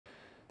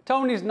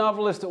Taiwanese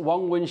novelist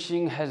Wang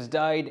Wen-hsing has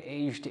died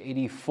aged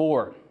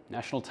 84.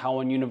 National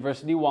Taiwan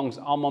University, Wang's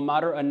alma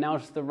mater,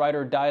 announced the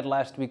writer died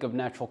last week of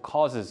natural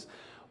causes.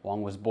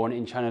 Wang was born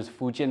in China's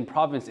Fujian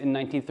province in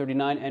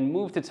 1939 and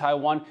moved to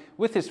Taiwan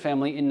with his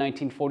family in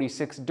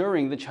 1946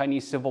 during the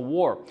Chinese Civil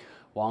War.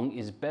 Wang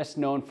is best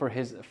known for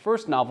his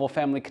first novel,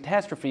 Family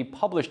Catastrophe,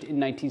 published in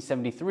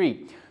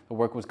 1973. The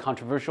work was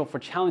controversial for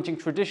challenging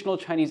traditional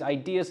Chinese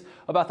ideas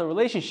about the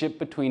relationship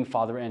between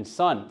father and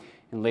son.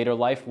 In later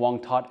life, Wang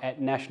taught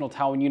at National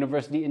Taiwan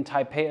University in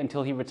Taipei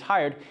until he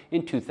retired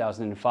in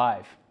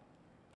 2005.